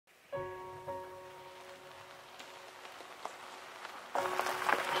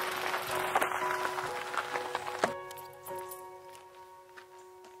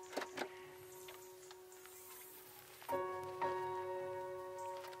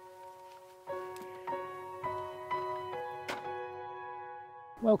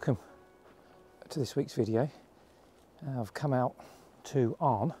Welcome to this week's video. I've come out to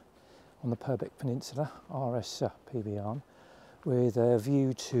Arne on the Purbeck Peninsula, RSPB Arne, with a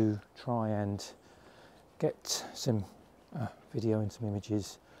view to try and get some video and some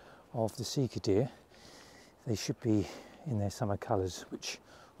images of the Sika deer. They should be in their summer colours, which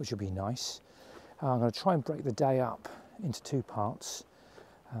will be nice. I'm going to try and break the day up into two parts.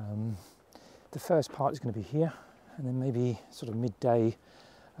 The first part is going to be here, and then maybe sort of midday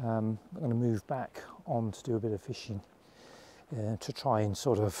I'm going to move back on to do a bit of fishing to try and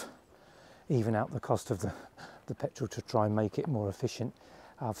sort of even out the cost of the petrol to try and make it more efficient.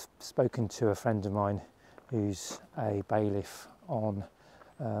 I've spoken to a friend of mine who's a bailiff on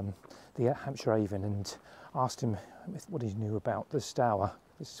the Hampshire Avon and asked him what he knew about the Stour.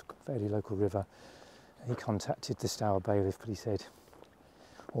 This is a fairly local river. He contacted the Stour bailiff, but he said,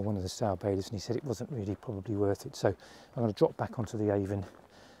 or one of the Stour bailiffs, and he said it wasn't really probably worth it. So I'm going to drop back onto the Avon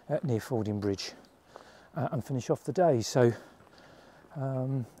near Fording Bridge and finish off the day. So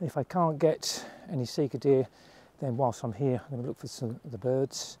if I can't get any Sika deer, then whilst I'm here, I'm going to look for some of the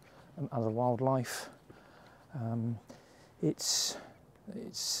birds and other wildlife. It's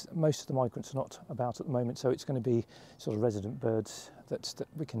most of the migrants are not about at the moment, so it's going to be sort of resident birds that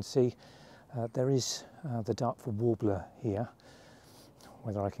we can see. There is the Dartford warbler here.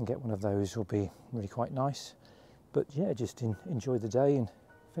 Whether I can get one of those will be really quite nice. But yeah, just enjoy the day and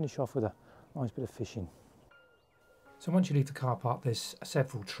finish off with a nice bit of fishing. So once you leave the car park, there's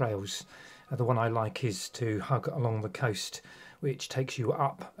several trails. The one I like is to hug along the coast, which takes you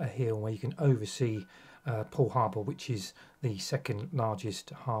up a hill where you can oversee Poole Harbour, which is the second largest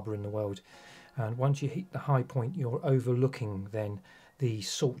harbour in the world. And once you hit the high point, you're overlooking then the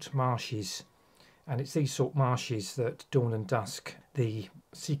salt marshes. And it's these salt marshes that dawn and dusk the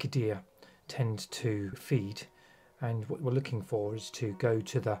Sika deer tend to feed. And what we're looking for is to go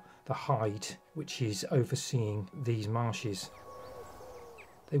to the hide, which is overseeing these marshes.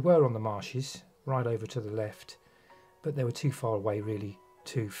 They were on the marshes, right over to the left, but they were too far away really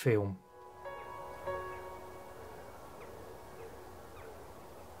to film.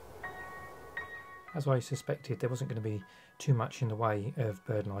 As I suspected, there wasn't going to be too much in the way of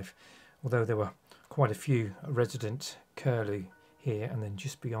bird life, although there were quite a few resident curlew here, and then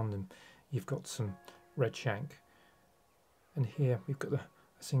just beyond them you've got some redshank. And here we've got a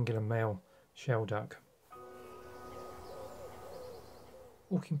singular male shelduck.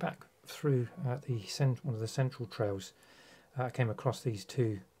 Walking back through one of the central trails, I came across these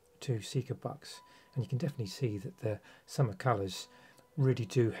two Sika bucks, and you can definitely see that their summer colours really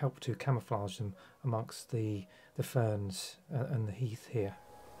do help to camouflage them amongst the ferns and the heath here.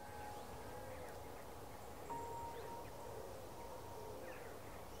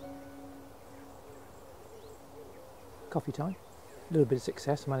 Coffee time. A little bit of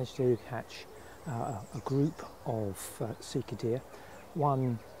success. I managed to catch a group of Sika deer,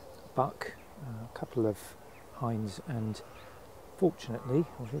 one buck, a couple of hinds, and fortunately,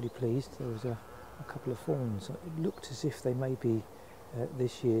 I was really pleased, there was a couple of fawns. It looked as if they may be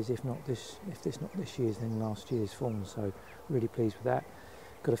this year's, if not this year's, then last year's fawns. So really pleased with that.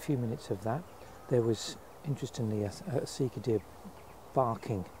 Got a few minutes of that. There was interestingly a Sika deer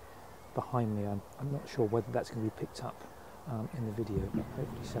barking behind me. I'm not sure whether that's going to be picked up in the video, but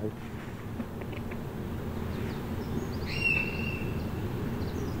hopefully so.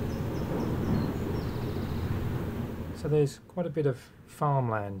 So there's quite a bit of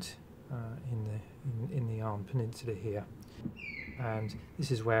farmland in the Arne Peninsula here, and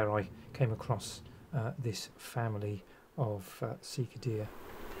this is where I came across this family of Sika deer.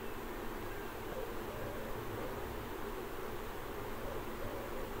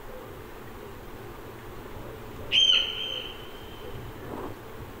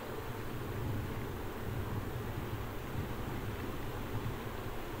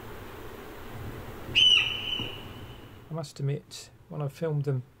 I must admit, when I filmed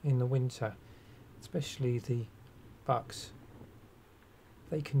them in the winter, especially the bucks,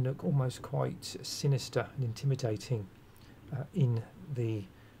 they can look almost quite sinister and intimidating in the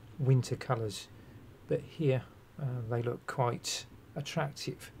winter colours, but here they look quite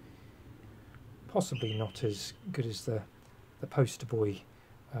attractive. Possibly not as good as the poster boy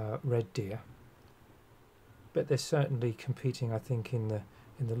red deer, but they're certainly competing, I think, in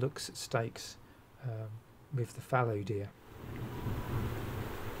the looks at stakes with the fallow deer.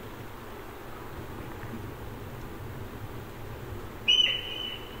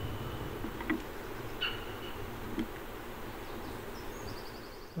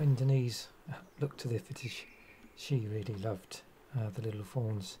 When Denise looked to the footage, she really loved the little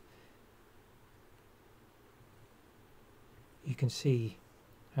fawns. You can see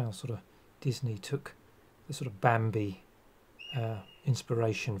how sort of Disney took the sort of Bambi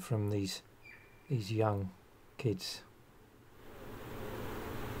inspiration from these young kids.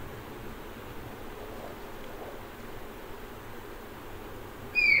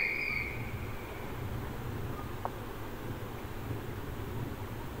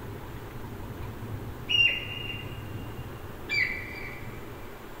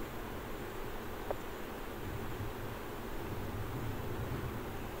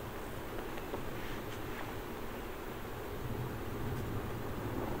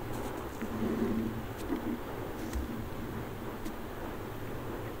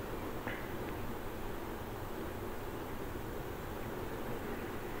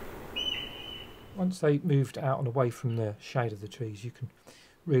 Once they moved out and away from the shade of the trees, you can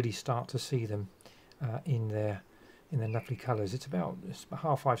really start to see them in their lovely colours. It's about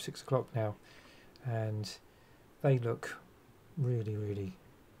 5:30, 6 o'clock now, and they look really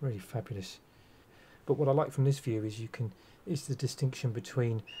fabulous. But what I like from this view is the distinction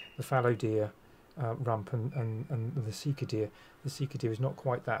between the fallow deer rump and the Sika deer. The Sika deer is not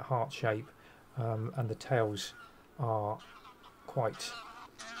quite that heart shape, and the tails are quite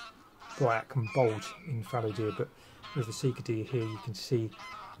black and bold in fallow deer, but with the Sika deer here you can see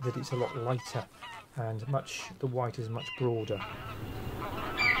that it's a lot lighter and the white is much broader.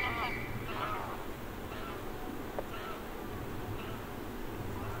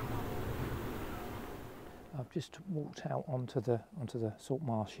 I've just walked out onto the salt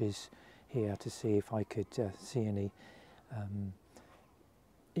marshes here to see if I could see any.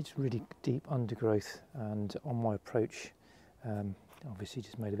 It's really deep undergrowth, and on my approach obviously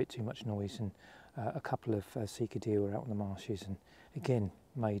just made a bit too much noise, and a couple of Sika deer were out on the marshes and again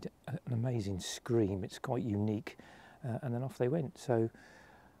made an amazing scream. It's quite unique, and then off they went. So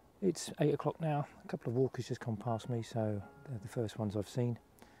it's 8 o'clock now. A couple of walkers just gone past me, so they're the first ones I've seen.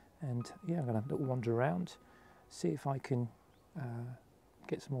 And yeah, I'm going to have a little wander around, see if I can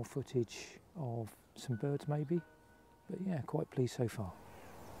get some more footage of some birds maybe. But yeah, quite pleased so far.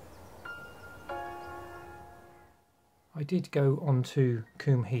 I did go onto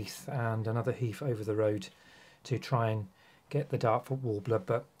Coombe Heath and another heath over the road to try and get the Dartford warbler,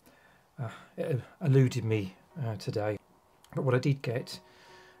 but it eluded me today. But what I did get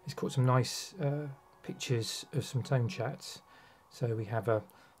is caught some nice pictures of some stone chats. So we have a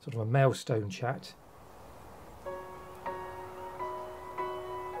sort of a male stone chat,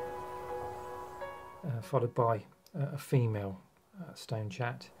 followed by a female stone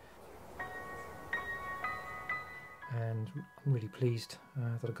chat. And I'm really pleased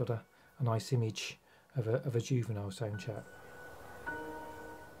that I got a nice image of a juvenile stone chat.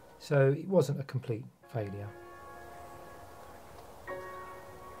 So it wasn't a complete failure.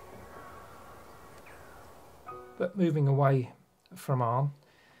 But moving away from Arne,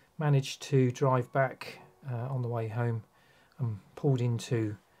 managed to drive back on the way home and pulled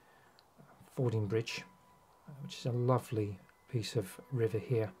into Fording Bridge, which is a lovely piece of river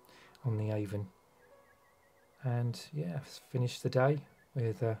here on the Avon. And yeah, finished the day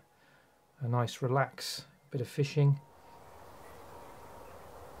with a nice relax, bit of fishing.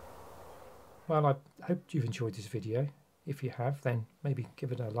 Well, I hope you've enjoyed this video. If you have, then maybe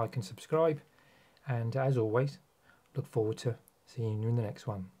give it a like and subscribe. And as always, look forward to seeing you in the next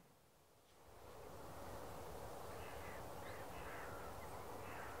one.